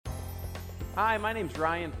Hi, my name's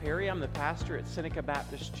Ryan Perry. I'm the pastor at Seneca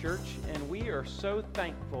Baptist Church, and we are so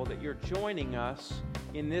thankful that you're joining us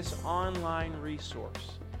in this online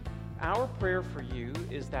resource. Our prayer for you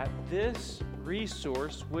is that this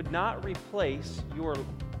resource would not replace your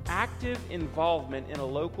active involvement in a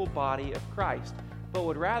local body of Christ, but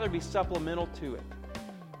would rather be supplemental to it.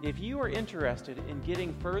 If you are interested in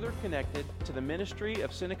getting further connected to the ministry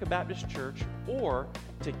of Seneca Baptist Church or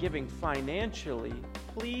to giving financially,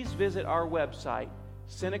 please visit our website,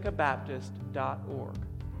 senecabaptist.org.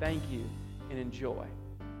 Thank you and enjoy.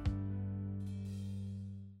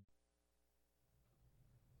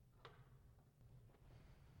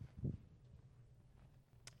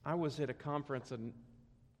 I was at a conference a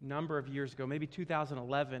number of years ago, maybe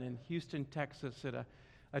 2011, in Houston, Texas, at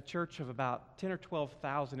a church of about 10 or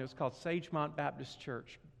 12,000. It was called Sagemont Baptist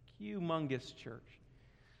Church, humongous church.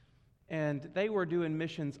 And they were doing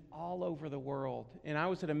missions all over the world. And I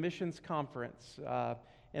was at a missions conference,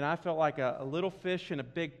 and I felt like a little fish in a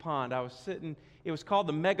big pond. I was sitting, it was called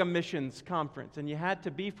the Mega Missions Conference, and you had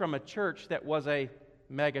to be from a church that was a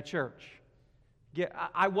mega church.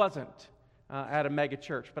 I wasn't at a mega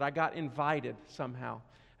church, but I got invited somehow.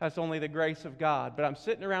 That's only the grace of God. But I'm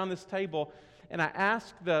sitting around this table, and I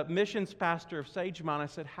asked the missions pastor of Sagemont, I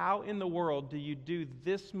said, how in the world do you do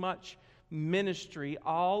this much ministry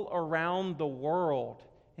all around the world?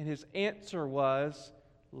 And his answer was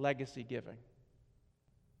legacy giving.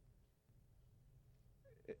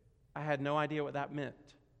 I had no idea what that meant.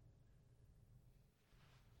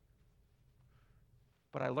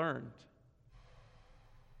 But I learned.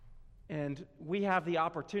 And we have the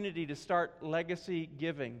opportunity to start legacy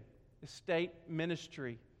giving, estate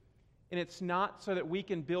ministry. And it's not so that we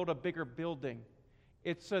can build a bigger building.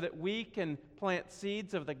 It's so that we can plant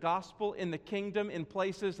seeds of the gospel in the kingdom in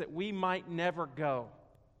places that we might never go.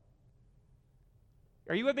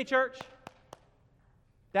 Are you with me, church?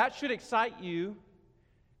 That should excite you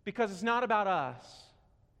because it's not about us.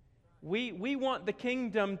 We want the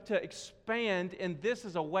kingdom to expand, and this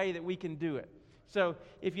is a way that we can do it. So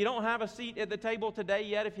if you don't have a seat at the table today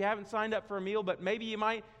yet, if you haven't signed up for a meal, but maybe you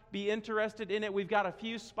might be interested in it, we've got a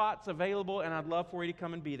few spots available, and I'd love for you to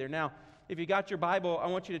come and be there. Now, if you got your Bible, I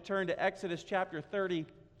want you to turn to Exodus chapter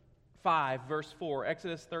 35, verse 4.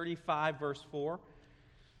 Exodus 35, verse 4.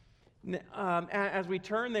 As we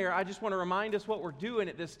turn there, I just want to remind us what we're doing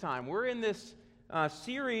at this time. We're in this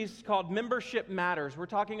series called Membership Matters. We're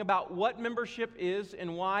talking about what membership is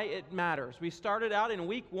and why it matters. We started out in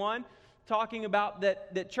week 1 talking about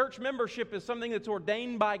that church membership is something that's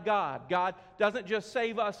ordained by God. God doesn't just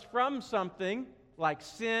save us from something like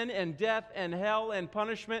sin and death and hell and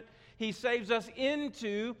punishment. He saves us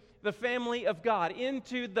into the family of God,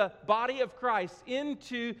 into the body of Christ,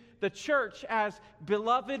 into the church as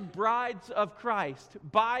beloved brides of Christ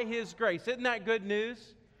by His grace. Isn't that good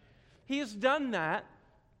news? He has done that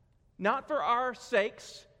not for our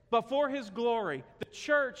sakes, but for His glory. The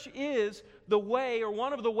church is the way, or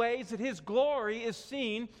one of the ways, that His glory is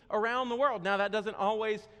seen around the world. Now, that doesn't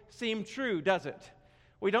always seem true, does it?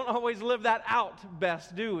 We don't always live that out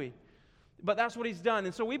best, do we? But that's what He's done.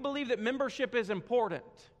 And so we believe that membership is important.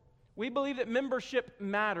 We believe that membership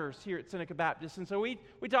matters here at Seneca Baptist. And so we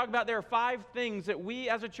talk about there are 5 things that we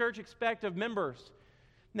as a church expect of members.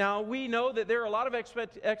 Now, we know that there are a lot of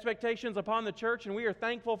expectations upon the church, and we are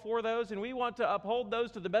thankful for those, and we want to uphold those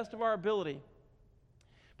to the best of our ability.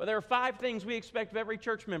 But there are 5 things we expect of every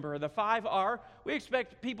church member. The 5 are, we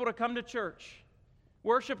expect people to come to church.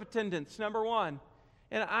 Worship attendance, number 1.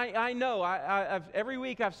 And I know, every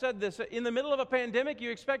week I've said this, in the middle of a pandemic,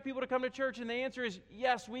 you expect people to come to church, and the answer is,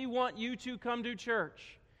 yes, we want you to come to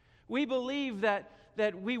church. We believe that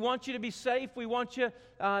we want you to be safe. We want you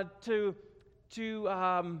to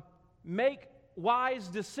make wise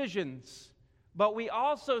decisions. But we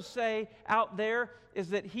also say out there is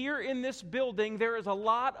that here in this building, there is a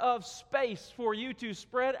lot of space for you to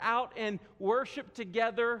spread out and worship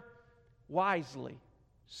together wisely,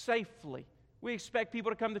 safely. We expect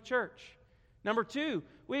people to come to church. Number 2,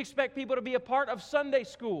 we expect people to be a part of Sunday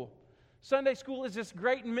school. Sunday school is this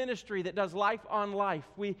great ministry that does life on life.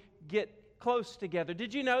 We get close together.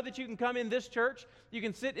 Did you know that you can come in this church, you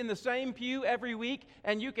can sit in the same pew every week,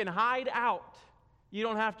 and you can hide out? You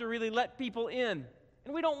don't have to really let people in.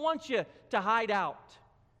 And we don't want you to hide out.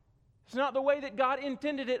 It's not the way that God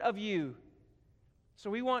intended it of you.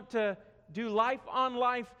 So we want to do life on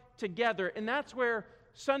life together, and that's where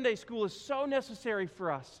Sunday school is so necessary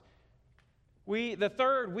for us. We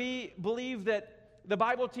believe that the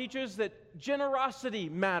Bible teaches that generosity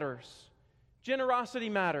matters. Generosity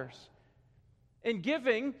matters. And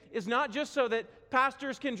giving is not just so that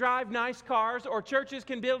pastors can drive nice cars or churches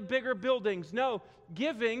can build bigger buildings. No,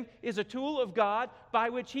 giving is a tool of God by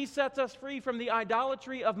which He sets us free from the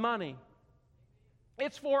idolatry of money.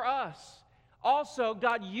 It's for us. Also,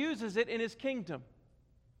 God uses it in His kingdom.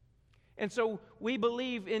 And so we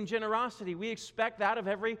believe in generosity. We expect that of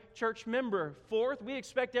every church member. Fourth, we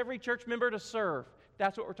expect every church member to serve.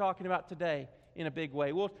 That's what we're talking about today in a big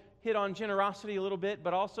way. We'll hit on generosity a little bit,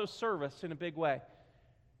 but also service in a big way.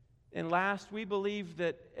 And last, we believe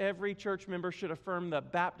that every church member should affirm the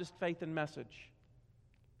Baptist faith and message.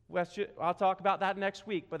 I'll talk about that next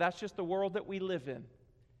week, but that's just the world that we live in.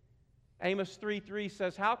 Amos 3:3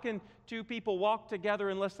 says, "How can two people walk together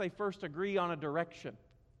unless they first agree on a direction?"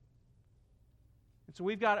 And so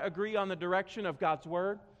we've got to agree on the direction of God's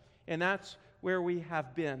Word, and that's where we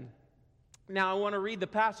have been. Now I want to read the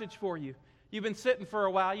passage for you. You've been sitting for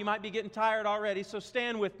a while. You might be getting tired already, so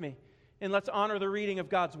stand with me, and let's honor the reading of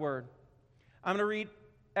God's Word. I'm going to read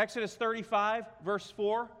Exodus 35, verse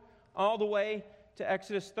 4, all the way to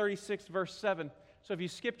Exodus 36, verse 7. So if you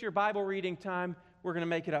skipped your Bible reading time, we're going to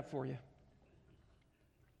make it up for you.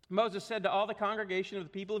 Moses said to all the congregation of the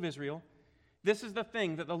people of Israel, "This is the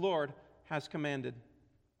thing that the Lord has commanded.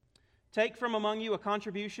 Take from among you a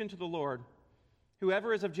contribution to the Lord.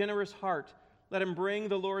 Whoever is of generous heart, let him bring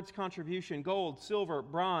the Lord's contribution, gold, silver,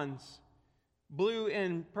 bronze, blue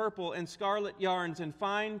and purple and scarlet yarns, and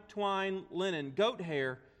fine twine linen, goat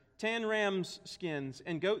hair, 10 ram's skins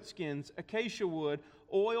and goat skins, acacia wood,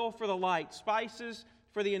 oil for the light, spices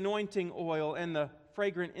for the anointing oil, and the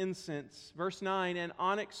fragrant incense." Verse 9, "And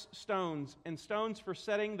onyx stones, and stones for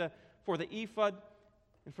setting for the ephod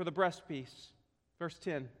and for the breastpiece." Verse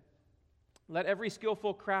 10, "Let every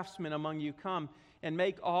skillful craftsman among you come and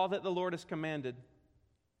make all that the Lord has commanded: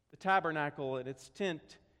 the tabernacle and its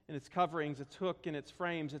tent and its coverings, its hook and its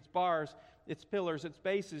frames, its bars, its pillars, its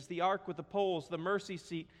bases, the ark with the poles, the mercy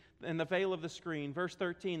seat, and the veil of the screen." Verse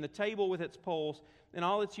 13, "The table with its poles and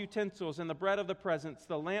all its utensils, and the bread of the presence,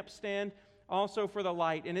 the lampstand also for the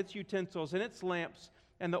light, and its utensils, and its lamps,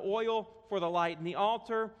 and the oil for the light, and the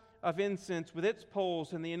altar of incense with its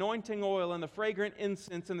poles, and the anointing oil, and the fragrant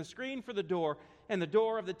incense, and the screen for the door, and the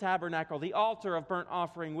door of the tabernacle, the altar of burnt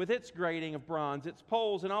offering with its grating of bronze, its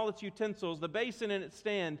poles and all its utensils, the basin and its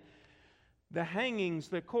stand, the hangings,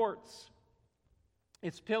 the courts,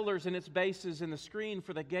 its pillars and its bases, and the screen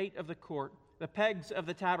for the gate of the court, the pegs of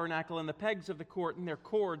the tabernacle and the pegs of the court and their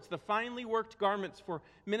cords, the finely worked garments for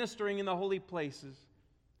ministering in the holy places,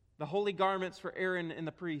 the holy garments for Aaron and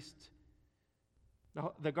the priests,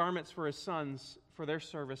 the garments for his sons for their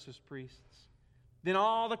service as priests." Then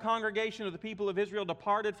all the congregation of the people of Israel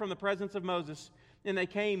departed from the presence of Moses, and they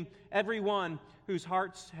came, every one whose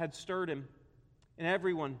hearts had stirred him, and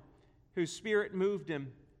everyone whose spirit moved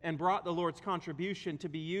him, and brought the Lord's contribution to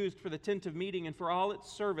be used for the tent of meeting and for all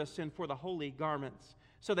its service and for the holy garments.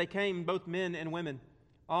 So they came, both men and women,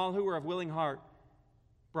 all who were of willing heart,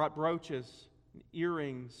 brought brooches,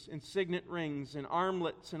 earrings, and signet rings, and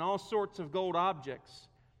armlets, and all sorts of gold objects,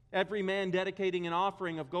 every man dedicating an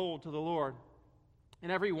offering of gold to the Lord.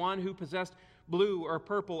 And every one who possessed blue or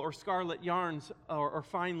purple or scarlet yarns or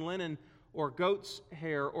fine linen or goat's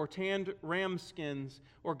hair or tanned ram skins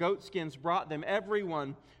or goat skins brought them.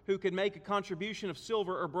 Everyone who could make a contribution of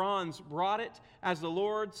silver or bronze brought it as the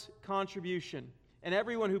Lord's contribution. And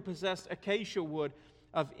everyone who possessed acacia wood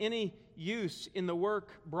of any use in the work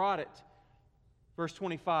brought it. Verse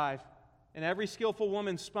 25, "And every skillful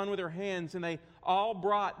woman spun with her hands, and they all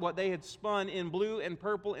brought what they had spun in blue and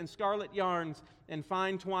purple and scarlet yarns and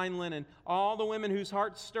fine twine linen. All the women whose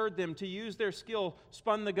hearts stirred them to use their skill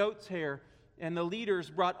spun the goat's hair, and the leaders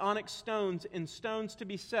brought onyx stones and stones to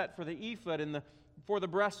be set for the ephod and for the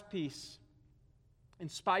breastpiece,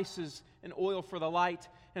 and spices and oil for the light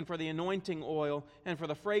and for the anointing oil and for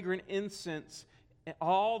the fragrant incense. And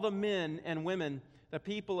all the men and women, the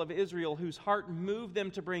people of Israel, whose heart moved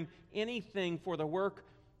them to bring anything for the work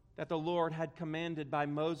that the Lord had commanded by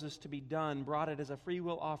Moses to be done, brought it as a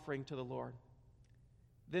freewill offering to the Lord.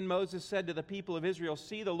 Then Moses said to the people of Israel,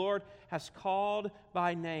 'See, the Lord has called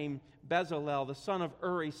by name Bezalel, the son of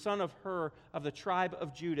Uri, son of Hur, of the tribe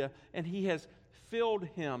of Judah, and he has filled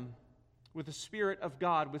him with the Spirit of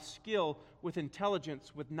God, with skill, with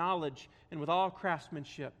intelligence, with knowledge, and with all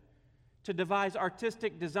craftsmanship, to devise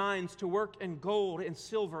artistic designs, to work in gold and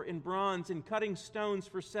silver, in bronze, in cutting stones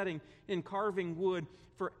for setting, in carving wood,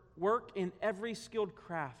 for work in every skilled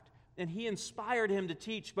craft.' And he inspired him to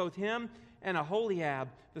teach both him and Aholiab,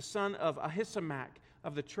 the son of Ahisamach,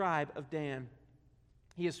 of the tribe of Dan.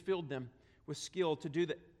 He has filled them with skill to do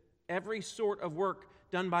every sort of work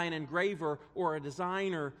done by an engraver or a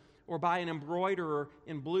designer or by an embroiderer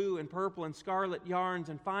in blue and purple and scarlet yarns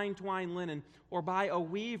and fine twined linen, or by a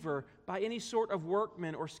weaver, by any sort of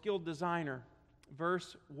workman or skilled designer.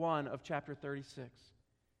 Verse 1 of chapter 36.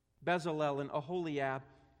 Bezalel and Aholiab,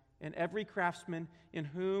 and every craftsman in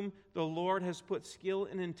whom the Lord has put skill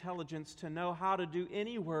and intelligence to know how to do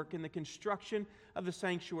any work in the construction of the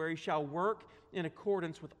sanctuary shall work in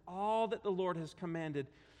accordance with all that the Lord has commanded.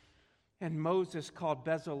 And Moses called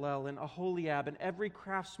Bezalel and Aholiab and every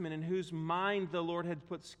craftsman in whose mind the Lord had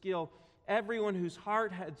put skill, everyone whose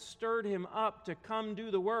heart had stirred him up to come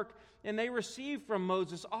do the work. And they received from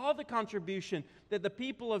Moses all the contribution that the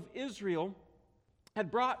people of Israel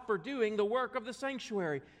had brought for doing the work of the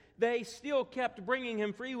sanctuary. They still kept bringing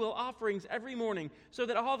him freewill offerings every morning, so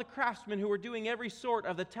that all the craftsmen who were doing every sort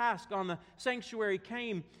of the task on the sanctuary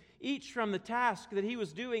came, each from the task that he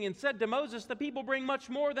was doing, and said to Moses, "The people bring much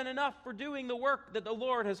more than enough for doing the work that the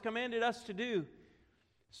Lord has commanded us to do."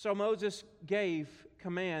 So Moses gave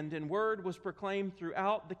command, and word was proclaimed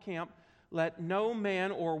throughout the camp, "Let no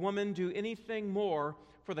man or woman do anything more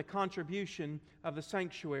for the contribution of the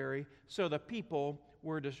sanctuary." So the people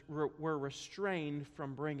were restrained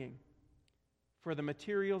from bringing, for the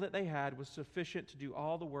material that they had was sufficient to do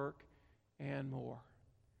all the work and more.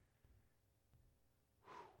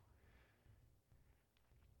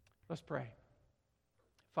 Let's pray.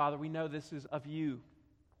 Father, we know this is of you,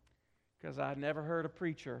 because I've never heard a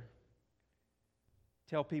preacher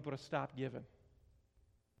tell people to stop giving.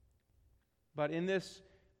 But in this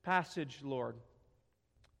passage, Lord,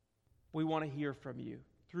 we want to hear from you.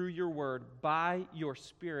 Through your word, by your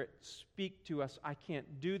Spirit, speak to us. I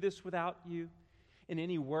can't do this without you. And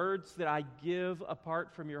any words that I give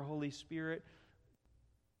apart from your Holy Spirit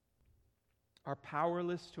are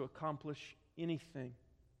powerless to accomplish anything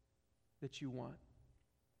that you want.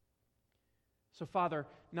 So, Father,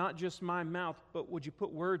 not just my mouth, but would you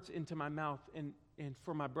put words into my mouth? And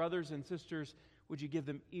for my brothers and sisters, would you give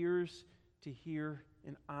them ears to hear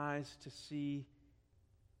and eyes to see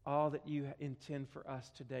all that you intend for us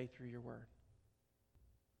today through your word.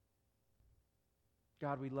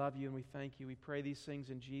 God, we love you and we thank you. We pray these things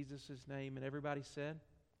in Jesus' name. And everybody said,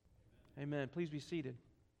 Amen. Please be seated.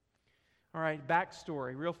 All right,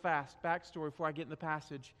 backstory, real fast. Backstory before I get in the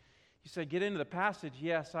passage. You say, get into the passage.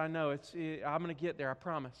 Yes, I know. I'm going to get there, I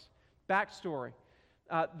promise. Backstory.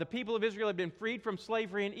 The people of Israel had been freed from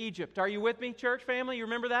slavery in Egypt. Are you with me, church family? You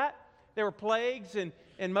remember that? There were plagues,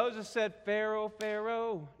 and Moses said, Pharaoh,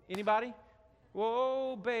 Pharaoh. Anybody?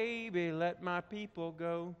 Whoa, baby, let my people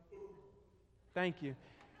go. Thank you.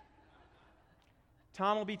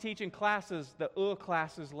 Tom will be teaching classes, the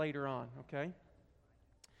classes later on, okay?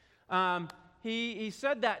 He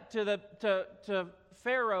said that to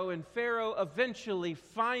Pharaoh, and Pharaoh eventually,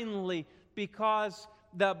 finally, because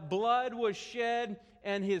the blood was shed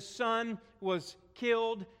and his son was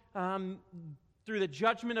killed, through the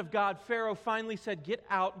judgment of God, Pharaoh finally said, get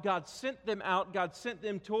out. God sent them out. God sent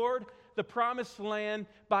them toward the promised land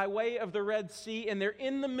by way of the Red Sea, and they're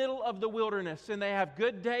in the middle of the wilderness, and they have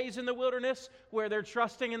good days in the wilderness where they're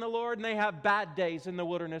trusting in the Lord, and they have bad days in the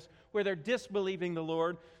wilderness where they're disbelieving the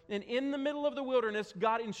Lord. And in the middle of the wilderness,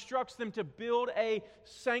 God instructs them to build a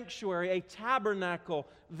sanctuary, a tabernacle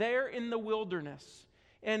there in the wilderness.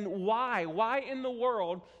 And why? Why in the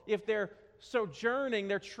world, if they're sojourning,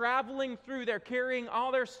 they're traveling through, they're carrying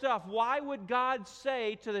all their stuff, why would God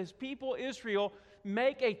say to His people Israel,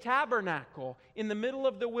 make a tabernacle in the middle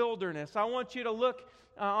of the wilderness? I want you to look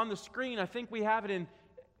on the screen. I think we have it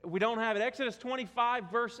we don't have it. Exodus 25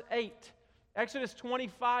 verse 8. Exodus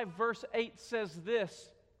 25 verse 8 says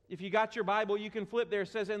this. If you got your Bible, you can flip there. It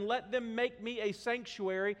says, and let them make me a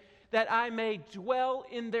sanctuary that I may dwell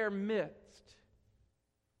in their midst.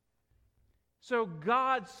 So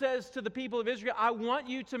God says to the people of Israel, I want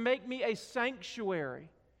you to make me a sanctuary.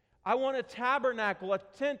 I want a tabernacle, a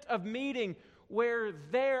tent of meeting, where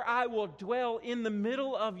there I will dwell in the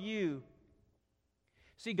middle of you.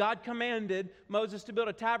 See, God commanded Moses to build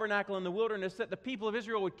a tabernacle in the wilderness that the people of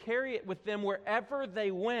Israel would carry it with them wherever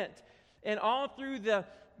they went. And all through the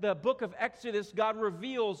book of Exodus, God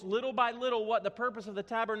reveals little by little what the purpose of the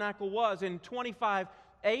tabernacle was. In 25:8,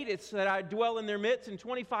 it's that I'd dwell in their midst. In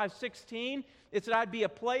 25:16, it's that I'd be a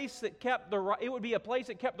place that kept it would be a place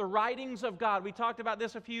that kept the writings of God. We talked about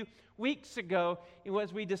this a few weeks ago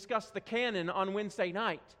as we discussed the canon on Wednesday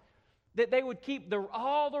night. That they would keep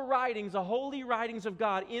all the writings, the holy writings of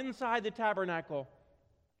God inside the tabernacle.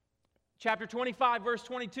 Chapter 25, verse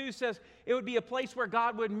 22 says it would be a place where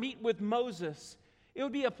God would meet with Moses. It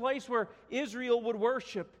would be a place where Israel would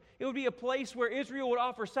worship. It would be a place where Israel would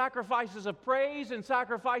offer sacrifices of praise and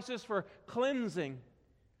sacrifices for cleansing.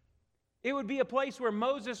 It would be a place where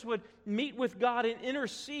Moses would meet with God and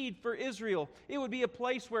intercede for Israel. It would be a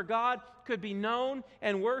place where God could be known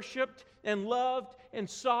and worshiped and loved and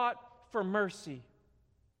sought for mercy.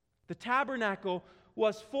 The tabernacle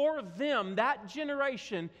was for them, that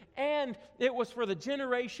generation, and it was for the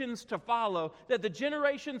generations to follow, that the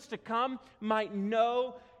generations to come might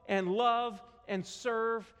know and love and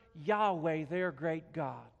serve Yahweh, their great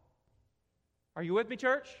God. Are you with me,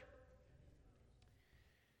 church?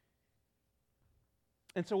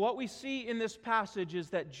 And so what we see in this passage is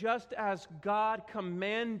that just as God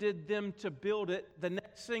commanded them to build it, the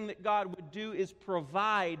next thing that God would do is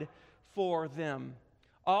provide for them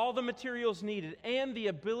all the materials needed and the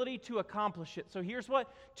ability to accomplish it. So here's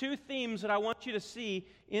what two themes that I want you to see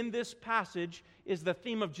in this passage is the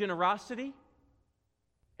theme of generosity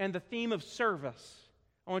and the theme of service.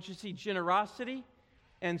 I want you to see generosity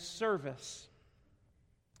and service.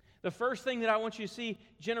 The first thing that I want you to see,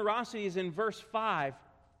 generosity, is in verse 5,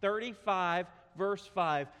 35, verse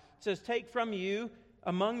 5. It says, "Take from you,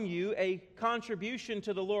 among you, a contribution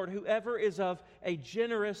to the Lord, whoever is of a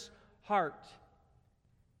generous heart."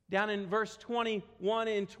 Down in verse 21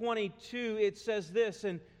 and 22, it says this,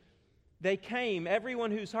 "And they came,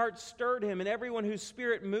 everyone whose heart stirred him, and everyone whose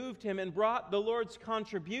spirit moved him, and brought the Lord's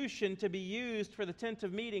contribution to be used for the tent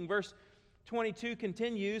of meeting." Verse 22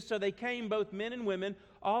 continues, "So they came, both men and women,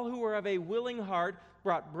 all who were of a willing heart,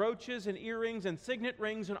 brought brooches and earrings and signet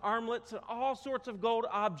rings and armlets and all sorts of gold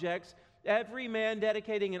objects, every man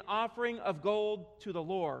dedicating an offering of gold to the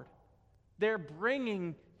Lord." They're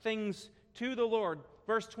bringing things to the Lord.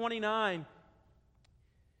 Verse 29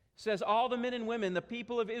 says, "All the men and women, the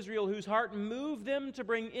people of Israel, whose heart moved them to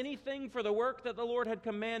bring anything for the work that the Lord had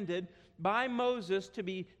commanded by Moses to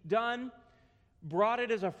be done, brought it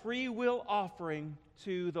as a free will offering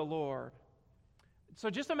to the Lord." So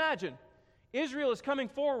just imagine, Israel is coming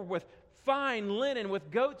forward with fine linen, with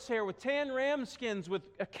goat's hair, with tan ram skins, with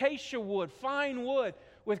acacia wood, fine wood,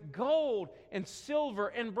 with gold and silver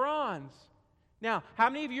and bronze. Now, how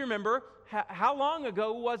many of you remember how long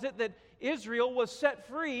ago was it that Israel was set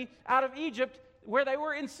free out of Egypt where they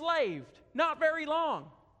were enslaved? Not very long.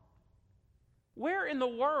 Where in the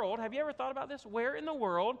world, have you ever thought about this? Where in the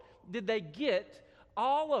world did they get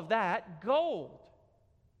all of that gold?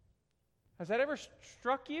 Has that ever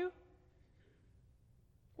struck you?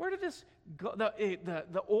 Where did this go,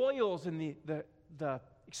 the oils and the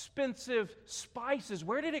expensive spices,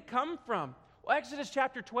 where did it come from? Well, Exodus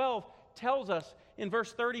chapter 12 tells us in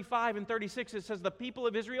verse 35 and 36, it says, "The people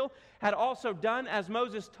of Israel had also done as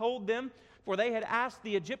Moses told them, for they had asked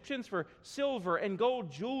the Egyptians for silver and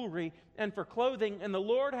gold jewelry and for clothing, and the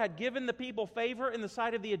Lord had given the people favor in the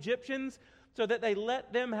sight of the Egyptians, so that they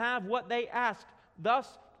let them have what they asked.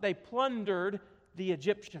 Thus they plundered the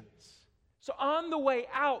Egyptians." So on the way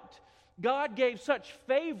out, God gave such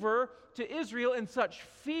favor to Israel and such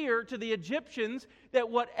fear to the Egyptians that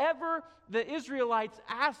whatever the Israelites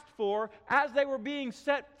asked for as they were being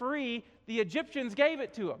set free, the Egyptians gave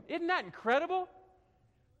it to them. Isn't that incredible?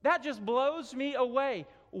 That just blows me away.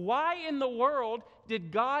 Why in the world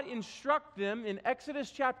did God instruct them in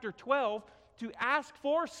Exodus chapter 12 to ask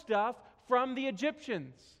for stuff from the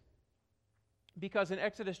Egyptians? Because in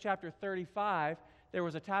Exodus chapter 35, there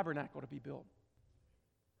was a tabernacle to be built.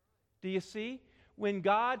 Do you see? When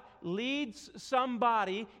God leads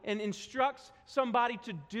somebody and instructs somebody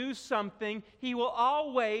to do something, He will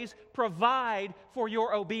always provide for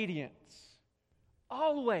your obedience.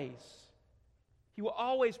 Always. He will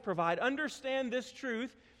always provide. Understand this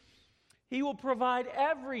truth. He will provide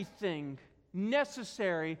everything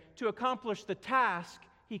necessary to accomplish the task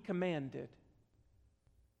He commanded.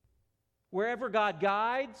 Wherever God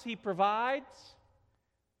guides, He provides.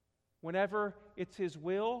 Whenever it's His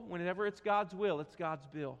will, whenever it's God's will, it's God's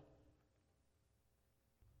bill.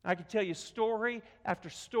 I could tell you story after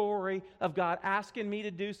story of God asking me to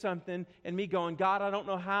do something and me going, "God, I don't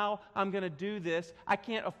know how I'm going to do this. I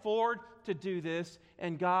can't afford to do this."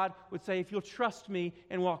 And God would say, "If you'll trust me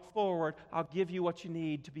and walk forward, I'll give you what you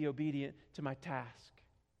need to be obedient to my task."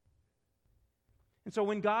 And so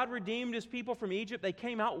when God redeemed His people from Egypt, they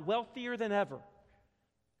came out wealthier than ever.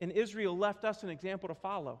 And Israel left us an example to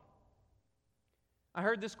follow. I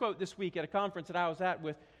heard this quote this week at a conference that I was at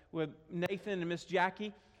with Nathan and Miss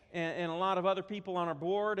Jackie and a lot of other people on our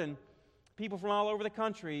board and people from all over the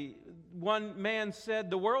country. One man said,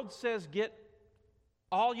 "The world says get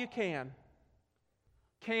all you can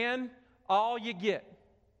all you get,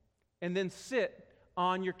 and then sit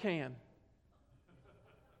on your can."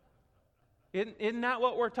 Isn't that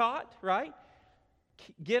what we're taught, right?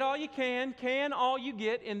 Get all you can all you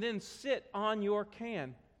get, and then sit on your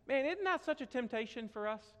can. Man, isn't that such a temptation for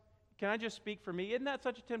us? Can I just speak for me? Isn't that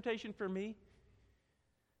such a temptation for me?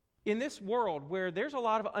 In this world where there's a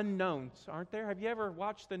lot of unknowns, aren't there? Have you ever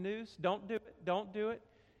watched the news? Don't do it. Don't do it.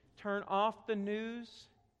 Turn off the news.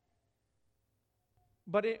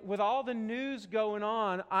 But with all the news going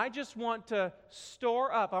on, I just want to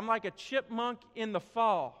store up. I'm like a chipmunk in the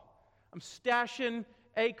fall. I'm stashing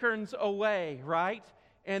acorns away, right?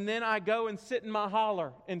 And then I go and sit in my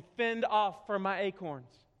holler and fend off for my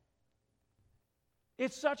acorns.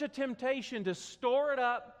 It's such a temptation to store it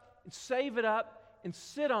up and save it up and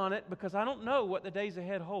sit on it because I don't know what the days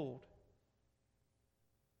ahead hold.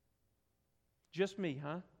 Just me,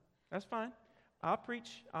 huh? That's fine. I'll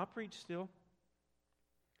preach still.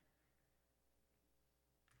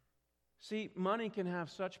 See, money can have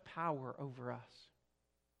such power over us.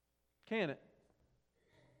 Can it?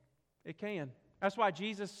 It can. That's why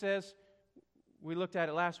Jesus says, we looked at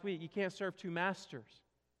it last week, you can't serve two masters.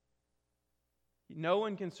 No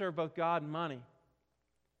one can serve both God and money.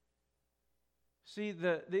 See,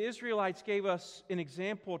 the Israelites gave us an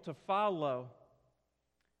example to follow.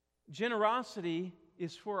 Generosity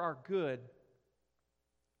is for our good.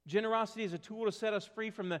 Generosity is a tool to set us free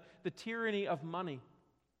from the tyranny of money.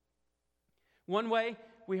 One way,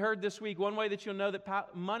 we heard this week, one way that you'll know that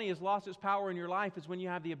money has lost its power in your life is when you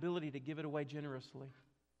have the ability to give it away generously.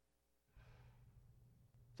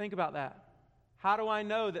 Think about that. How do I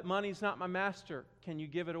know that money's not my master? Can you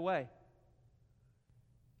give it away?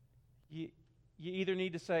 You either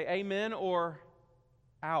need to say amen or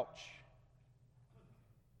ouch.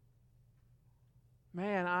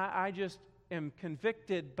 Man, I just am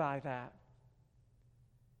convicted by that.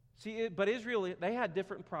 See, but Israel, they had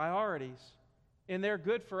different priorities. And they're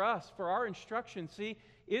good for us, for our instruction. See,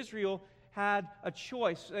 Israel had a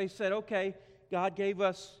choice. They said, okay, God gave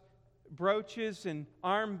us brooches and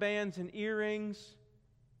armbands and earrings,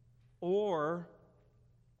 or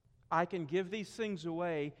I can give these things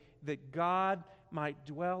away that God might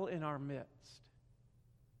dwell in our midst.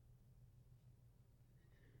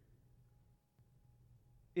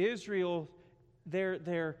 Israel,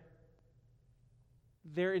 their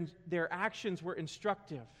actions were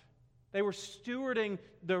instructive. They were stewarding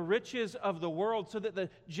the riches of the world so that the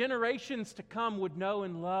generations to come would know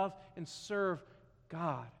and love and serve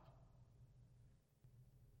God.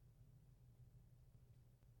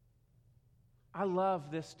 I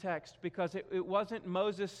love this text because it wasn't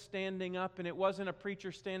Moses standing up and it wasn't a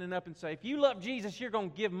preacher standing up and saying, if you love Jesus, you're going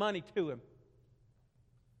to give money to Him.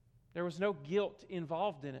 There was no guilt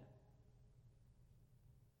involved in it.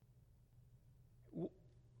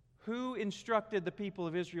 Who instructed the people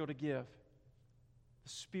of Israel to give? The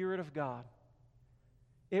Spirit of God.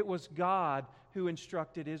 It was God who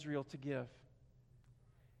instructed Israel to give.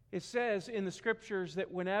 It says in the Scriptures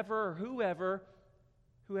that whenever or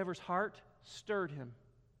whoever's heart stirred him,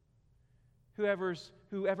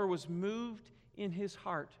 whoever was moved in his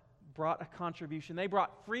heart brought a contribution. They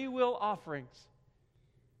brought free will offerings.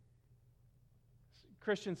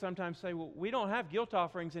 Christians sometimes say, well, we don't have guilt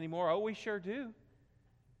offerings anymore. Oh, we sure do.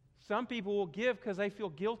 Some people will give because they feel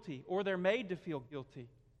guilty or they're made to feel guilty.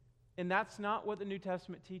 And that's not what the New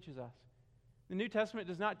Testament teaches us. The New Testament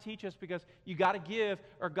does not teach us because you got to give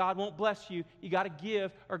or God won't bless you. You got to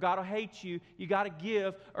give or God will hate you. You got to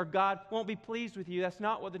give or God won't be pleased with you. That's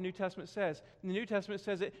not what the New Testament says. The New Testament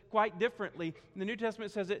says it quite differently. The New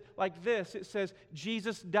Testament says it like this. It says,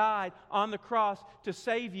 Jesus died on the cross to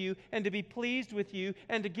save you and to be pleased with you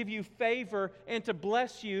and to give you favor and to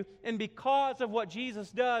bless you. And because of what Jesus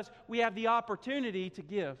does, we have the opportunity to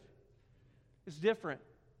give. It's different.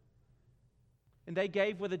 And they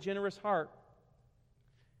gave with a generous heart.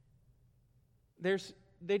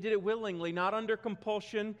 They did it willingly, not under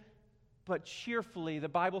compulsion, but cheerfully. The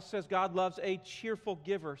Bible says God loves a cheerful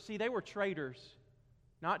giver. See, they were traders,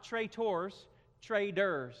 not traitors,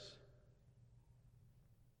 traders.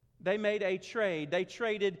 They made a trade. They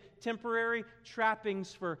traded temporary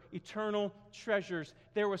trappings for eternal treasures.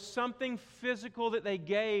 There was something physical that they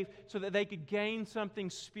gave so that they could gain something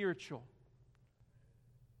spiritual.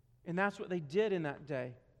 And that's what they did in that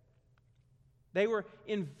day. They were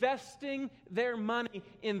investing their money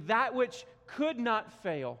in that which could not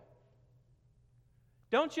fail.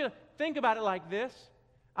 Don't you think about it like this?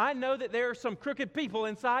 I know that there are some crooked people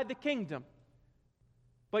inside the kingdom.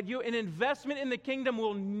 But an investment in the kingdom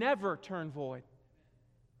will never turn void.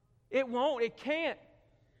 It won't. It can't.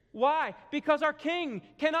 Why? Because our King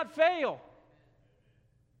cannot fail.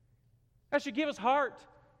 That should give us heart.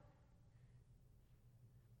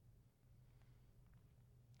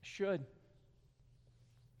 Should.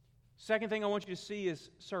 Second thing I want you to see is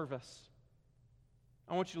service.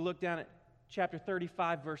 I want you to look down at chapter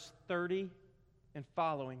 35, verse 30 and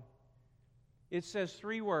following. It says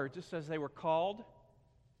 3 words. It says they were called,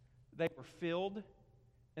 they were filled,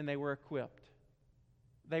 and they were equipped.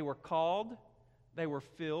 They were called, they were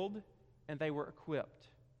filled, and they were equipped.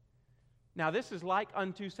 Now this is like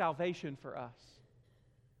unto salvation for us.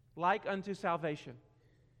 Like unto salvation.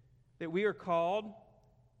 That we are called,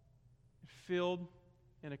 filled,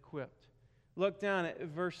 and equipped. Look down at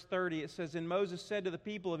verse 30. It says, And Moses said to the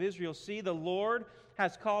people of Israel, See, the Lord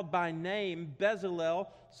has called by name Bezalel,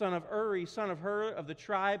 son of Uri, son of Hur, of the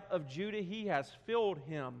tribe of Judah. He has filled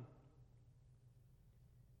him.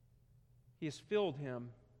 He has filled him.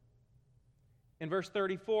 In verse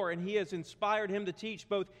 34, And he has inspired him to teach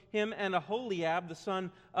both him and Aholiab, the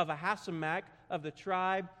son of Ahisamach, of the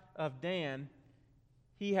tribe of Dan.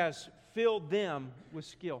 He has filled them with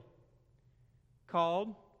skill.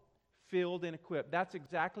 Called, filled, and equipped. That's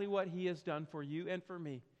exactly what He has done for you and for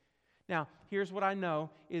me. Now, here's what I know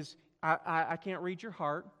is I can't read your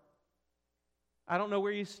heart. I don't know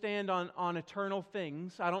where you stand on eternal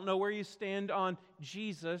things. I don't know where you stand on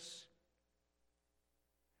Jesus.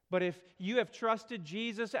 But if you have trusted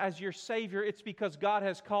Jesus as your Savior, it's because God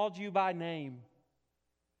has called you by name.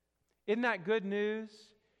 Isn't that good news?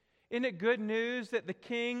 Isn't it good news that the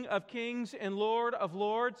King of Kings and Lord of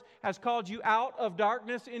Lords has called you out of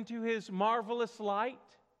darkness into His marvelous light?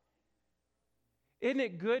 Isn't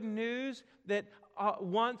it good news that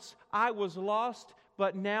once I was lost,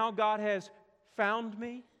 but now God has found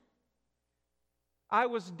me? I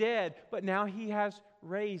was dead, but now He has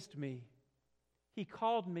raised me. He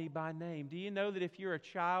called me by name. Do you know that if you're a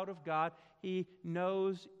child of God, He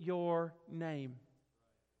knows your name?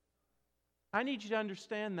 I need you to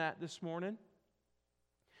understand that this morning.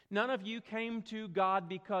 None of you came to God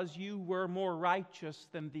because you were more righteous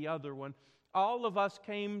than the other one. All of us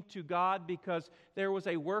came to God because there was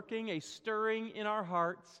a working, a stirring in our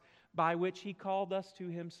hearts by which He called us to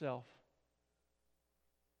Himself.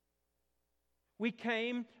 We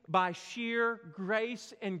came by sheer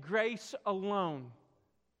grace and grace alone.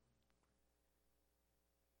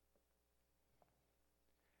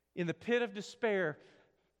 In the pit of despair,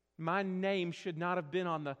 my name should not have been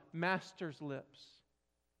on the Master's lips.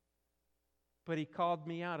 But He called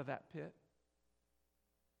me out of that pit.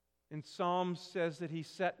 And Psalms says that He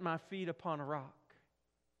set my feet upon a rock.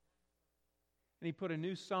 And He put a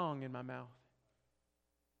new song in my mouth.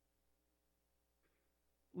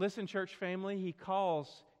 Listen, church family, He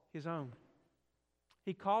calls His own.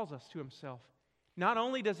 He calls us to Himself. Not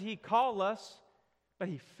only does He call us, but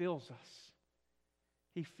He fills us.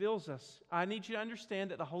 He fills us. I need you to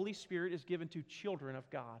understand that the Holy Spirit is given to children of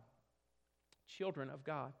God. Children of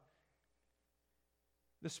God.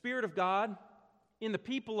 The Spirit of God in the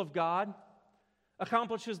people of God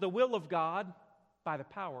accomplishes the will of God by the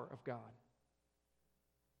power of God.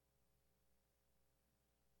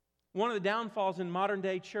 One of the downfalls in modern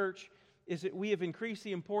day church is that we have increased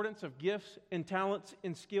the importance of gifts and talents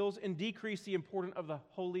and skills and decreased the importance of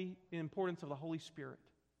the Holy Spirit.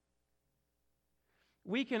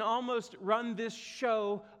 We can almost run this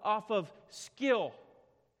show off of skill,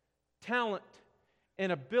 talent,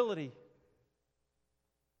 and ability.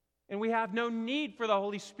 And we have no need for the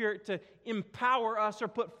Holy Spirit to empower us or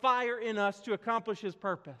put fire in us to accomplish His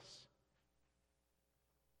purpose.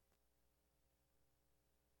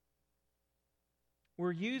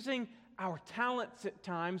 We're using our talents at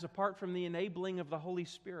times apart from the enabling of the Holy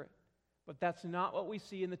Spirit. But that's not what we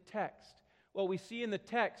see in the text. What we see in the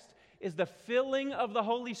text is the filling of the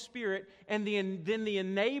Holy Spirit and then the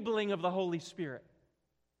enabling of the Holy Spirit.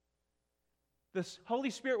 The Holy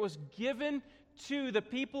Spirit was given to the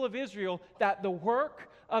people of Israel that the work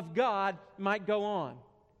of God might go on.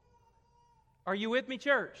 Are you with me,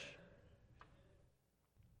 church?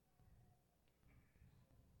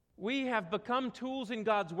 We have become tools in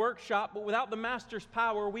God's workshop, but without the Master's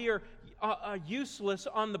power, we are useless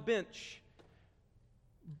on the bench.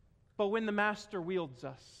 But when the Master wields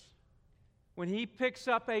us, when He picks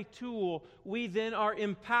up a tool, we then are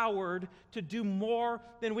empowered to do more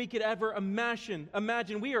than we could ever imagine.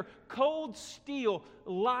 We are cold steel,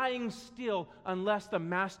 lying still, unless the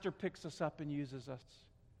Master picks us up and uses us.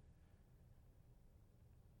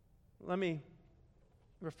 Let me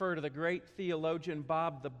refer to the great theologian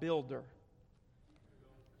Bob the Builder.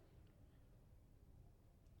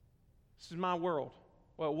 This is my world.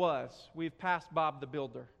 Well, it was. We've passed Bob the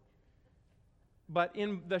Builder. But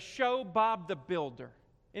in the show Bob the Builder,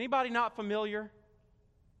 anybody not familiar?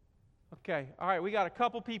 Okay, all right, we got a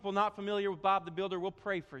couple people not familiar with Bob the Builder. We'll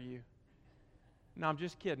pray for you. No, I'm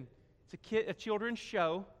just kidding. It's a children's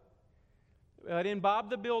show. But in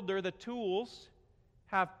Bob the Builder, the tools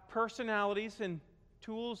have personalities and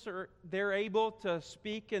tools they're able to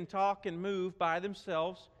speak and talk and move by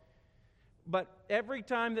themselves. But every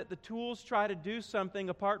time that the tools try to do something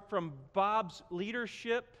apart from Bob's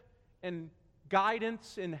leadership and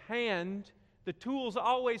guidance in hand, the tools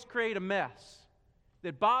always create a mess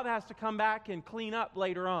that Bob has to come back and clean up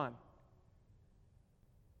later on.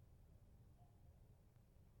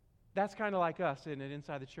 That's kind of like us, isn't it,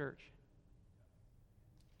 inside the church?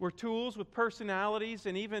 We're tools with personalities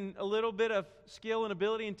and even a little bit of skill and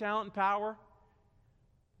ability and talent and power.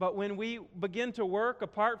 But when we begin to work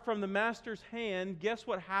apart from the Master's hand, guess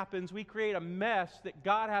what happens? We create a mess that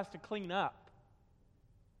God has to clean up.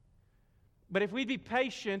 But if we'd be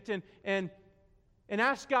patient and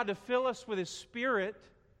ask God to fill us with His Spirit,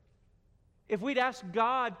 if we'd ask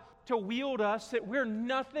God to wield us, that we're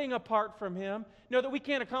nothing apart from Him, know that we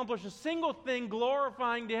can't accomplish a single thing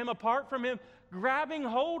glorifying to Him apart from Him grabbing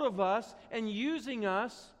hold of us and using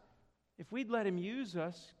us, if we'd let Him use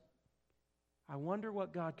us, I wonder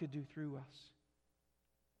what God could do through us.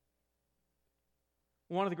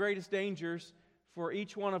 One of the greatest dangers for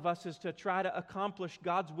each one of us is to try to accomplish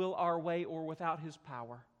God's will our way or without His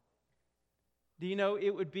power. Do you know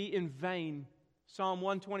it would be in vain? Psalm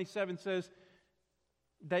 127 says,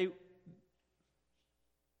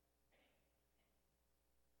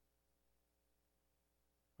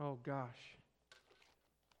 oh gosh.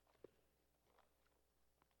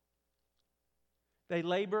 They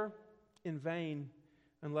labor in vain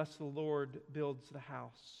unless the Lord builds the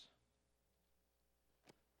house.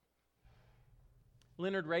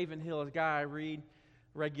 Leonard Ravenhill, a guy I read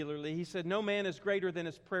regularly, he said, "No man is greater than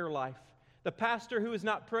his prayer life. The pastor who is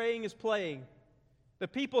not praying is playing. The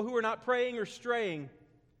people who are not praying are straying.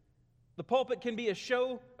 The pulpit can be a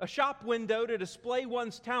shop window to display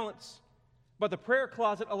one's talents, but the prayer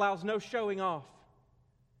closet allows no showing off."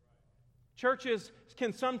 Churches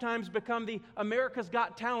can sometimes become the America's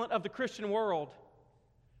Got Talent of the Christian world,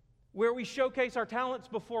 where we showcase our talents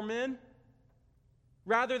before men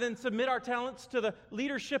rather than submit our talents to the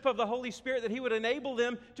leadership of the Holy Spirit, that He would enable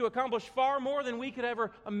them to accomplish far more than we could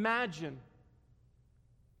ever imagine.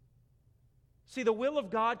 See, the will of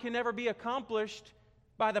God can never be accomplished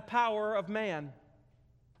by the power of man.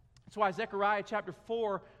 That's why Zechariah chapter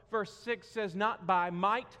 4, verse 6 says, "Not by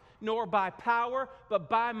might nor by power, but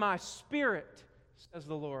by my Spirit, says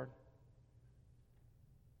the Lord."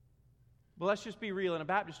 But let's just be real. In a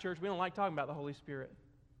Baptist church, we don't like talking about the Holy Spirit.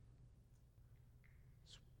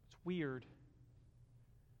 It's weird.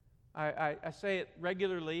 I say it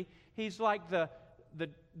regularly. He's like the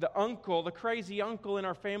uncle, the crazy uncle in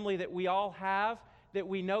our family that we all have, that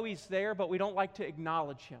we know He's there, but we don't like to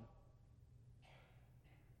acknowledge Him.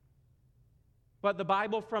 But the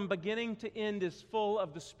Bible from beginning to end is full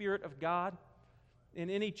of the Spirit of God. And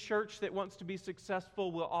any church that wants to be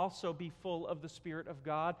successful will also be full of the Spirit of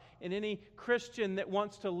God. And any Christian that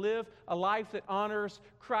wants to live a life that honors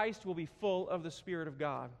Christ will be full of the Spirit of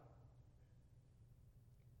God.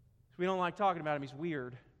 So we don't like talking about Him. He's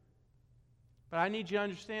weird. But I need you to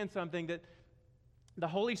understand something, that the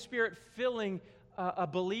Holy Spirit filling a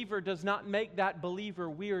believer does not make that believer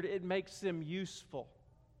weird. It makes them useful.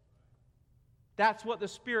 That's what the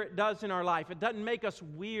Spirit does in our life. It doesn't make us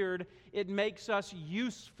weird. It makes us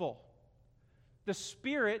useful. The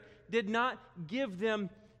Spirit did not give them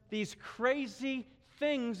these crazy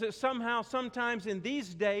things that somehow, sometimes in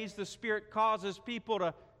these days, the Spirit causes people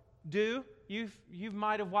to do. You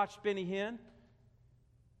might have watched Benny Hinn.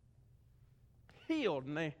 Healed,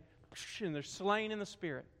 and they're slain in the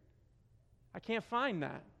Spirit. I can't find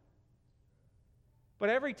that. But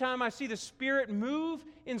every time I see the Spirit move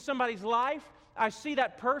in somebody's life, I see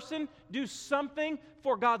that person do something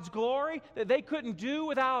for God's glory that they couldn't do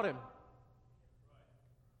without Him.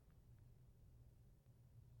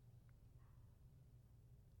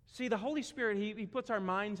 See, the Holy Spirit, He puts our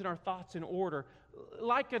minds and our thoughts in order,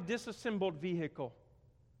 like a disassembled vehicle.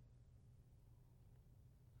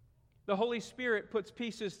 The Holy Spirit puts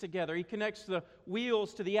pieces together. He connects the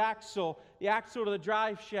wheels to the axle to the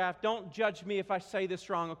drive shaft. Don't judge me if I say this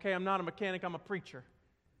wrong, okay? I'm not a mechanic, I'm a preacher.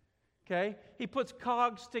 Okay? He puts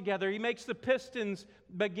cogs together. He makes the pistons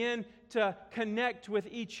begin to connect with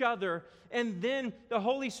each other. And then the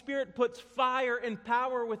Holy Spirit puts fire and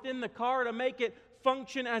power within the car to make it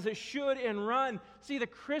function as it should and run. See, the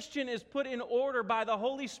Christian is put in order by the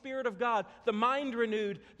Holy Spirit of God, the mind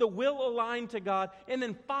renewed, the will aligned to God, and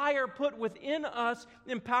then fire put within us,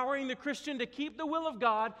 empowering the Christian to keep the will of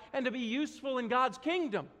God and to be useful in God's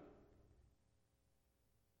kingdom.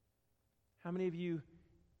 How many of you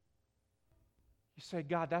say,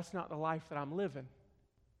 "God, that's not the life that I'm living.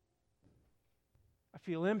 I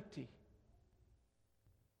feel empty.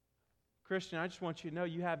 Christian, I just want you to know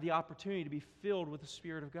you have the opportunity to be filled with the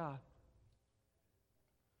Spirit of God.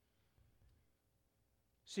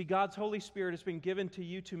 See, God's Holy Spirit has been given to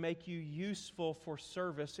you to make you useful for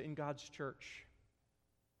service in God's church.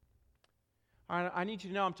 I need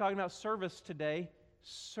you to know I'm talking about service today.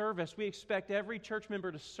 Service. We expect every church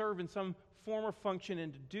member to serve in some form or function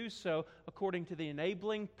and to do so according to the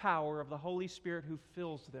enabling power of the Holy Spirit who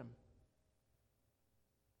fills them.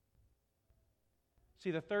 See,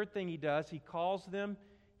 the third thing He does, He calls them,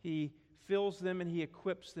 He fills them, and He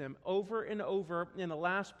equips them. Over and over in the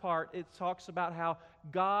last part, it talks about how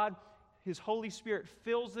God, His Holy Spirit,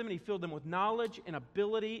 fills them, and He filled them with knowledge and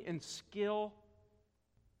ability and skill.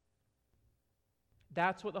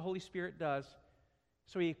 That's what the Holy Spirit does.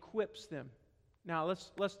 So He equips them. Now,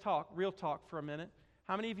 let's talk, real talk for a minute.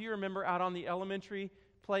 How many of you remember out on the elementary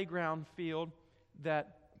playground field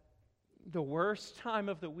that the worst time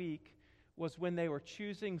of the week was when they were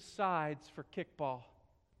choosing sides for kickball?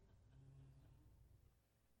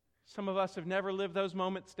 Some of us have never lived those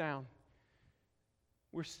moments down.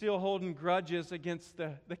 We're still holding grudges against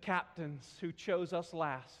the captains who chose us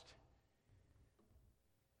last.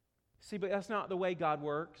 See, but that's not the way God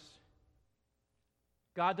works.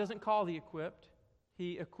 God doesn't call the equipped.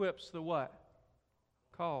 He equips the what?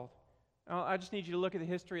 Called. Now, I just need you to look at the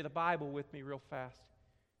history of the Bible with me real fast.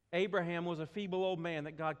 Abraham was a feeble old man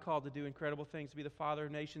that God called to do incredible things, to be the father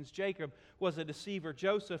of nations. Jacob was a deceiver.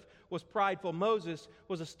 Joseph was prideful. Moses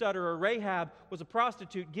was a stutterer. Rahab was a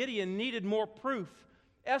prostitute. Gideon needed more proof.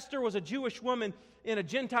 Esther was a Jewish woman in a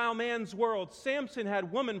Gentile man's world. Samson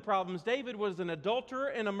had woman problems. David was an adulterer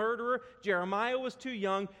and a murderer. Jeremiah was too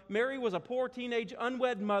young. Mary was a poor teenage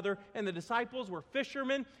unwed mother. And the disciples were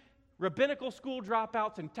fishermen, rabbinical school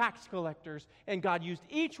dropouts, and tax collectors. And God used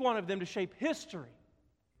each one of them to shape history.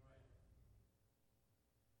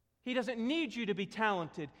 He doesn't need you to be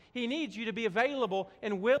talented. He needs you to be available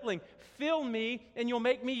and willing. Fill me and you'll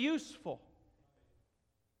make me useful.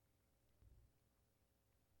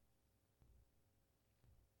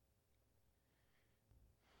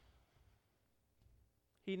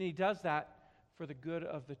 He does that for the good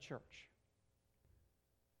of the church.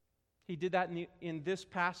 He did that in this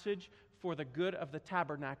passage for the good of the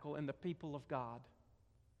tabernacle and the people of God.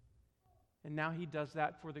 And now He does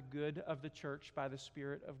that for the good of the church by the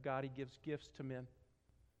Spirit of God. He gives gifts to men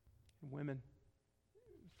and women.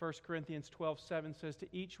 1 Corinthians 12:7 says, to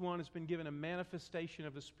each one has been given a manifestation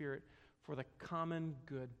of the Spirit for the common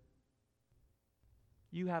good.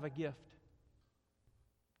 You have a gift.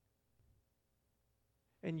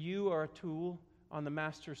 And you are a tool on the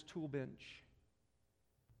Master's tool bench.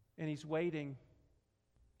 And He's waiting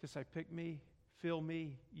to say, pick me, fill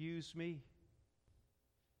me, use me.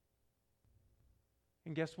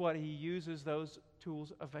 And guess what? He uses those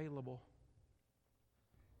tools available.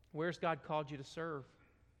 Where's God called you to serve?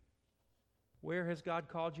 Where has God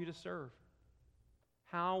called you to serve?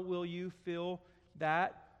 How will you fill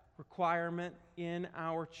that requirement in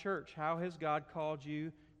our church? How has God called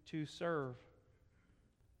you to serve?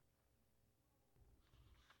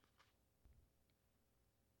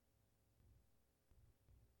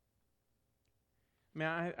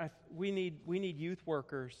 Man, we need youth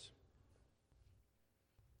workers.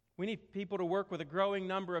 We need people to work with a growing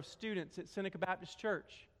number of students at Seneca Baptist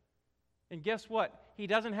Church. And guess what? He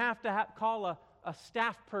doesn't have to call a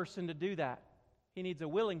staff person to do that. He needs a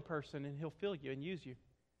willing person, and He'll fill you and use you.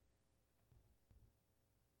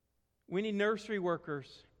 We need nursery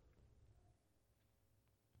workers.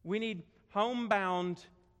 We need homebound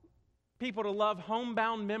people to love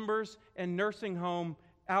homebound members and nursing home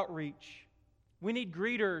outreach. We need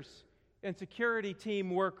greeters and security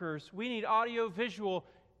team workers. We need audio-visual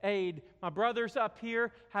aid. My brothers up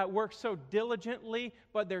here work so diligently,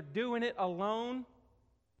 but they're doing it alone.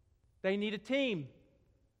 They need a team.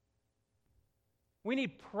 We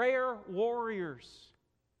need prayer warriors.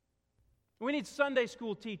 We need Sunday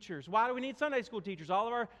school teachers. Why do we need Sunday school teachers? All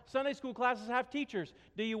of our Sunday school classes have teachers.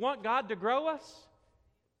 Do you want God to grow us?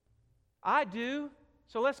 I do.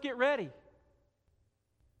 So let's get ready.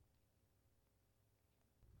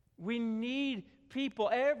 We need people.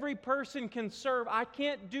 Every person can serve. I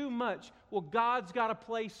can't do much. Well, God's got a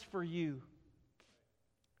place for you.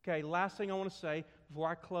 Okay, last thing I want to say before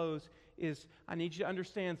I close is I need you to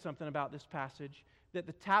understand something about this passage, that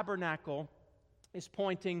the tabernacle is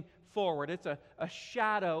pointing forward. It's a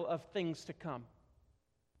shadow of things to come.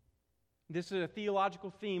 This is a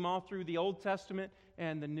theological theme all through the Old Testament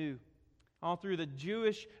and the New, all through the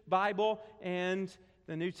Jewish Bible and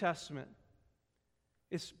the New Testament.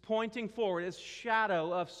 It's pointing forward. It's a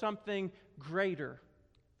shadow of something greater.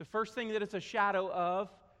 The first thing that it's a shadow of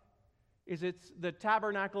is the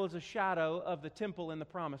tabernacle is a shadow of the temple in the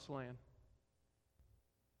promised land.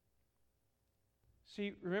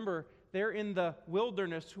 See, remember, they're in the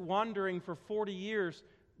wilderness wandering for 40 years,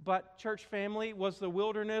 but church family, was the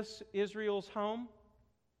wilderness Israel's home?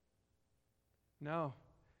 No.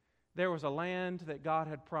 There was a land that God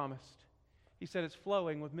had promised. He said it's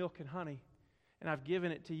flowing with milk and honey, and I've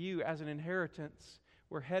given it to you as an inheritance.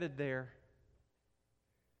 We're headed there.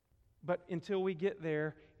 But until we get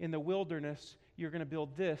there, in the wilderness, you're going to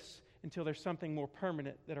build this until there's something more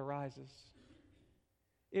permanent that arises.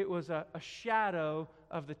 It was a shadow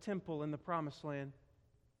of the temple in the promised land.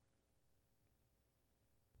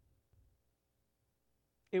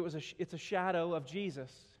 It's a shadow of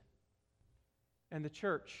Jesus and the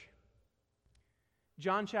church.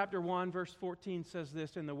 John chapter 1 verse 14 says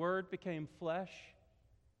this, "And the Word became flesh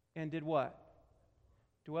and did what?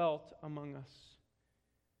 Dwelt among us.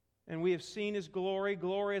 And we have seen His glory,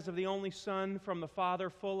 glory as of the only Son from the Father,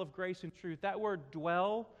 full of grace and truth." That word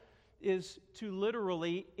dwell is to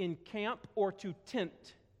literally encamp or to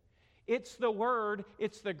tent. It's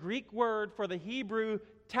the Greek word for the Hebrew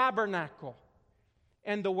tabernacle.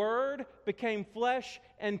 And the Word became flesh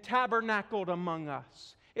and tabernacled among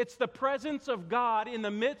us. It's the presence of God in the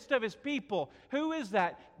midst of His people. Who is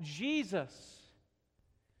that? Jesus.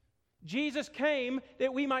 Jesus came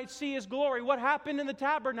that we might see His glory. What happened in the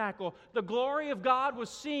tabernacle? The glory of God was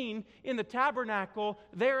seen in the tabernacle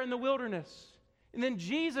there in the wilderness. And then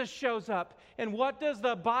Jesus shows up. And what does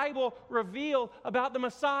the Bible reveal about the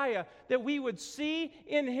Messiah? That we would see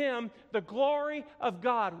in Him the glory of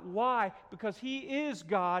God. Why? Because He is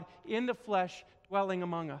God in the flesh dwelling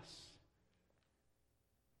among us.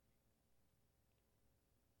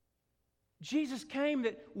 Jesus came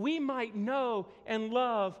that we might know and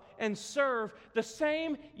love and serve the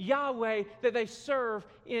same Yahweh that they serve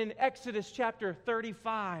in Exodus chapter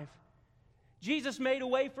 35. Jesus made a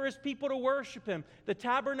way for His people to worship Him. The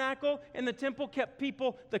tabernacle and the temple kept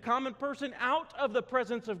people, the common person, out of the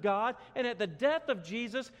presence of God. And at the death of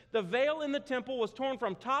Jesus, the veil in the temple was torn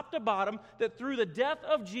from top to bottom, that through the death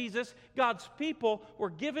of Jesus, God's people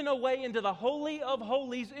were given a way into the Holy of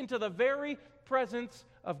Holies, into the very presence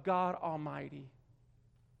of God Almighty.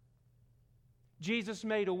 Jesus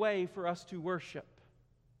made a way for us to worship.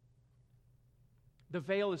 The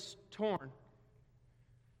veil is torn.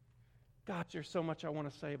 God, there's so much I want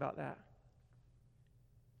to say about that.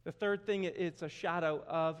 The third thing it's a shadow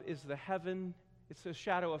of is the heaven. It's a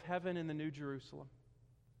shadow of heaven in the New Jerusalem.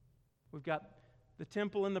 We've got the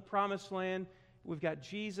temple in the promised land. We've got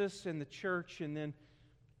Jesus and the church, and then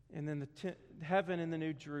heaven in the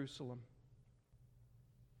New Jerusalem.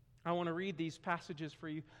 I want to read these passages for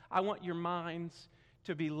you. I want your minds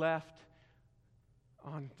to be left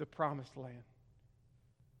on the promised land.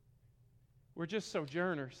 We're just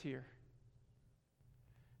sojourners here.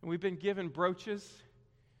 And we've been given brooches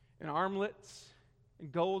and armlets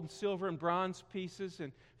and gold and silver and bronze pieces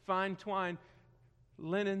and fine twined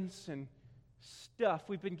linens and stuff.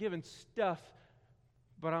 We've been given stuff,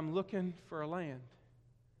 but I'm looking for a land.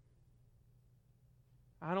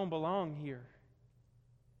 I don't belong here.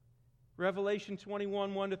 Revelation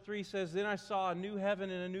 21, 1-3 says, "Then I saw a new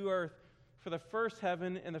heaven and a new earth, for the first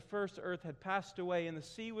heaven and the first earth had passed away, and the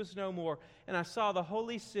sea was no more. And I saw the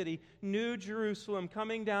holy city, New Jerusalem,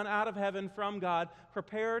 coming down out of heaven from God,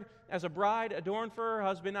 prepared as a bride adorned for her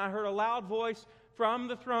husband. I heard a loud voice from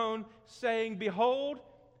the throne saying, 'Behold,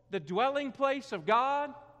 the dwelling place of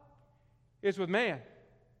God is with man.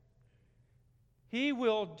 He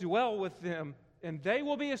will dwell with them, and they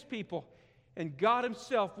will be His people, and God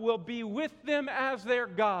Himself will be with them as their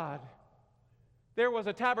God.'" There was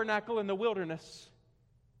a tabernacle in the wilderness,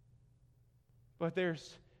 but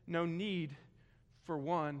there's no need for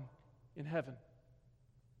one in heaven.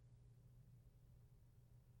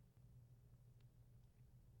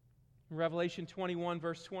 Revelation 21,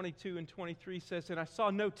 verse 22 and 23 says, "And I saw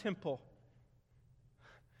no temple.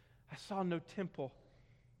 I saw no temple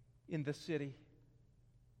in the city.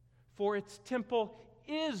 For its temple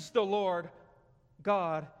is the Lord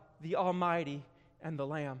God, the Almighty, and the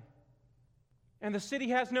Lamb. And the city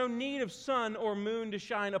has no need of sun or moon to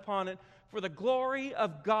shine upon it, for the glory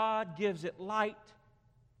of God gives it light,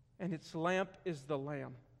 and its lamp is the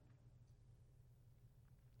Lamb."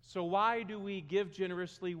 So why do we give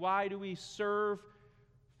generously? Why do we serve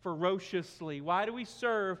ferociously? Why do we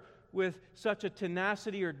serve with such a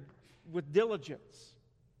tenacity or with diligence?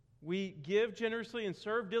 We give generously and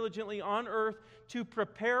serve diligently on earth to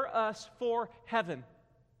prepare us for heaven.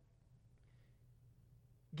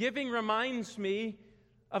 Giving reminds me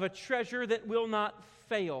of a treasure that will not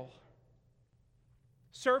fail.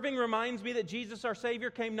 Serving reminds me that Jesus, our Savior,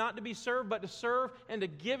 came not to be served, but to serve and to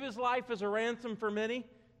give His life as a ransom for many.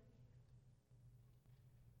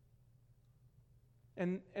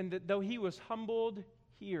 And that though He was humbled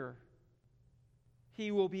here,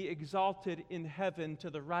 He will be exalted in heaven to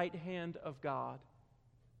the right hand of God.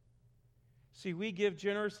 See, we give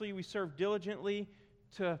generously, we serve diligently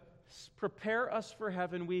to prepare us for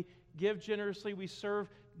heaven. We give generously, we serve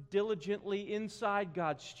diligently inside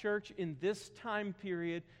God's church in this time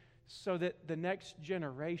period so that the next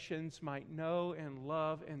generations might know and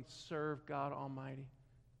love and serve God Almighty.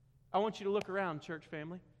 I want you to look around, church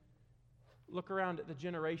family. Look around at the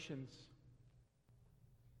generations.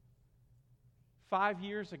 5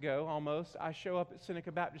 years ago, almost, I show up at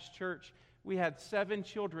Seneca Baptist Church. We had 7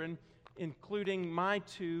 children, including my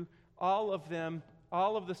 2. All of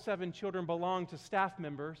the 7 children belong to staff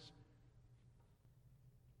members.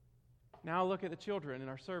 Now look at the children in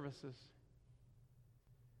our services.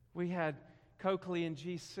 We had Coakley and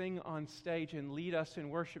G sing on stage and lead us in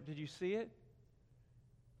worship. Did you see it?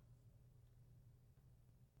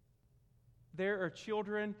 There are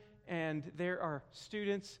children and there are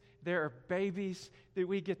students, there are babies that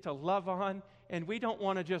we get to love on, and we don't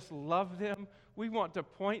want to just love them. We want to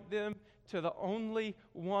point them to the only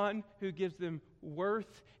one who gives them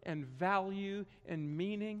worth and value and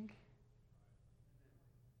meaning.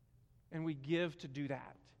 And we give to do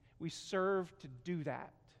that. We serve to do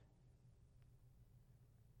that.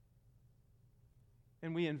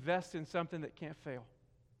 And we invest in something that can't fail.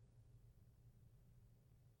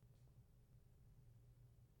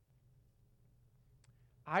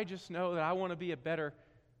 I just know that I want to be a better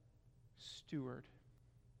steward.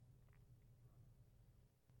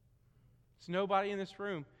 There's nobody in this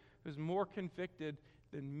room who's more convicted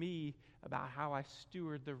than me about how I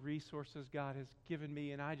steward the resources God has given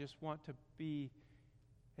me, and I just want to be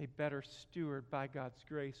a better steward by God's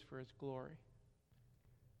grace for His glory.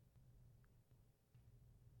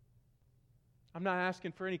 I'm not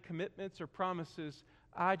asking for any commitments or promises.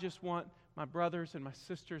 I just want my brothers and my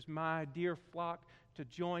sisters, my dear flock, to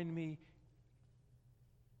join me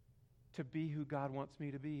to be who God wants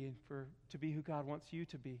me to be and to be who God wants you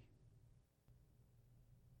to be.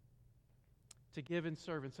 To give and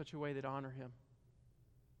serve in such a way that honor Him.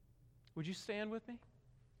 Would you stand with me?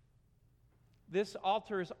 This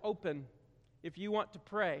altar is open if you want to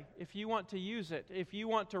pray, if you want to use it, if you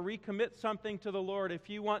want to recommit something to the Lord, if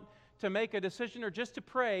you want to make a decision or just to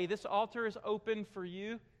pray, this altar is open for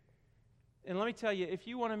you. And let me tell you, if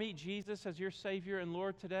you want to meet Jesus as your Savior and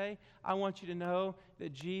Lord today, I want you to know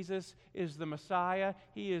that Jesus is the Messiah.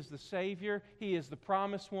 He is the Savior. He is the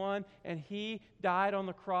promised one. And He died on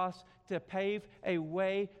the cross to pave a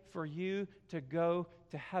way for you to go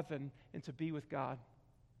to heaven and to be with God.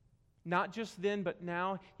 Not just then, but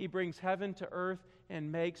now He brings heaven to earth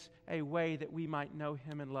and makes a way that we might know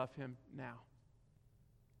Him and love Him now.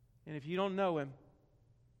 And if you don't know Him,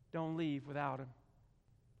 don't leave without Him.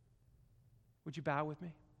 Would you bow with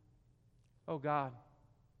me? Oh God,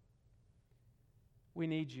 we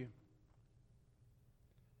need You.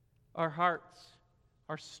 Our hearts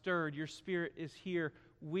are stirred. Your Spirit is here.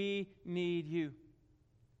 We need You.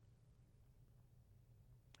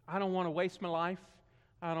 I don't want to waste my life.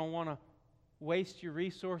 I don't want to waste Your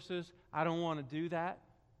resources. I don't want to do that.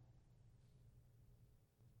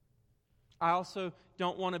 I also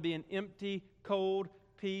don't want to be an empty, cold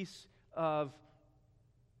piece of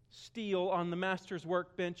steel on the Master's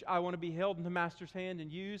workbench. I want to be held in the Master's hand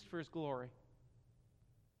and used for His glory.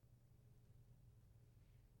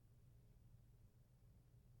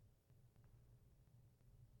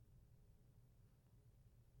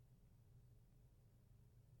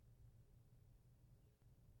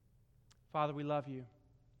 Father, we love You.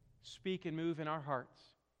 Speak and move in our hearts.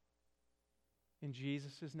 In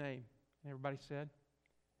Jesus' name. And everybody said,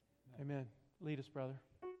 Amen. Lead us, brother.